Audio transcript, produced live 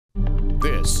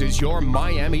This is your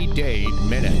Miami-Dade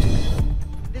Minute.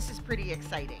 This is pretty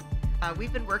exciting.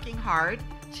 We've been working hard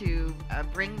to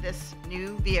bring this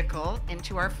new vehicle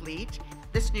into our fleet.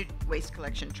 This new waste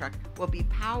collection truck will be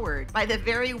powered by the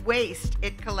very waste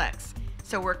it collects.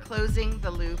 So we're closing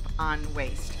the loop on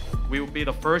waste. We will be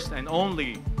the first and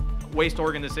only waste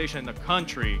organization in the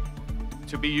country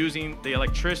to be using the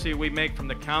electricity we make from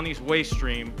the county's waste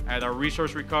stream at our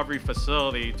resource recovery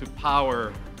facility to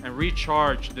power and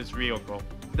recharge this vehicle.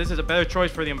 This is a better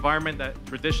choice for the environment than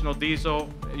traditional diesel,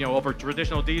 over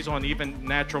traditional diesel and even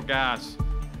natural gas.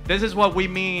 This is what we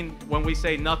mean when we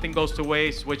say nothing goes to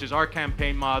waste, which is our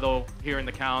campaign motto here in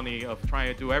the county of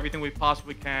trying to do everything we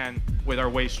possibly can with our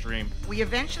waste stream. We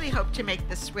eventually hope to make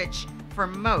the switch for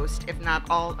most, if not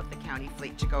all, of the county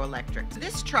fleet to go electric.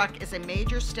 This truck is a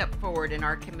major step forward in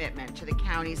our commitment to the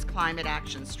county's climate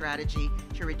action strategy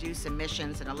to reduce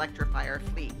emissions and electrify our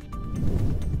fleet.